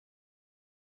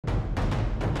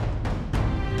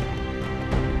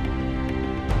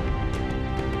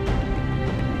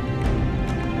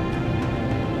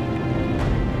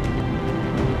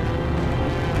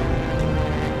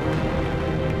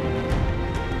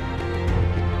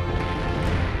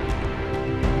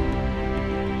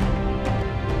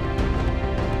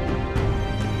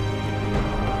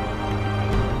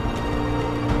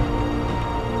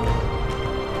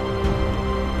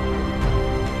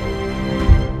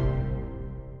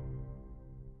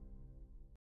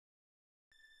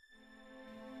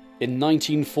In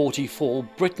 1944,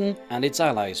 Britain and its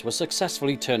allies were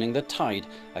successfully turning the tide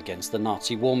against the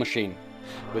Nazi war machine.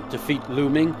 With defeat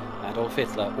looming, Adolf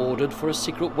Hitler ordered for a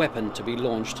secret weapon to be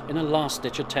launched in a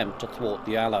last-ditch attempt to thwart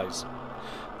the Allies.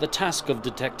 The task of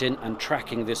detecting and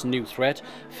tracking this new threat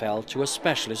fell to a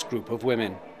specialist group of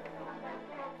women.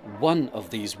 One of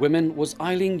these women was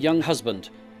Eileen Younghusband.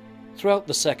 Throughout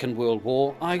the Second World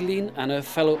War, Eileen and her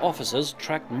fellow officers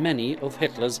tracked many of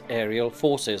Hitler's aerial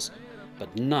forces,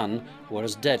 but none were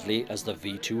as deadly as the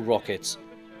V-2 rockets.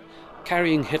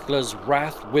 Carrying Hitler's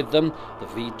wrath with them, the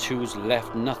V-2s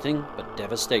left nothing but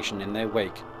devastation in their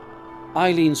wake.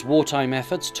 Eileen's wartime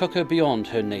efforts took her beyond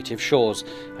her native shores,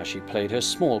 as she played her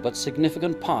small but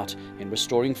significant part in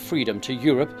restoring freedom to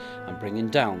Europe and bringing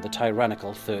down the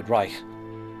tyrannical Third Reich.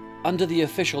 Under the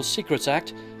Official Secrets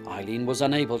Act, Eileen was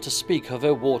unable to speak of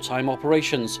her wartime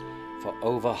operations. For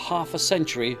over half a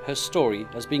century, her story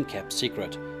has been kept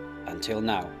secret. Until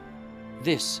now.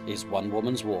 This is One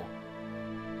Woman's War.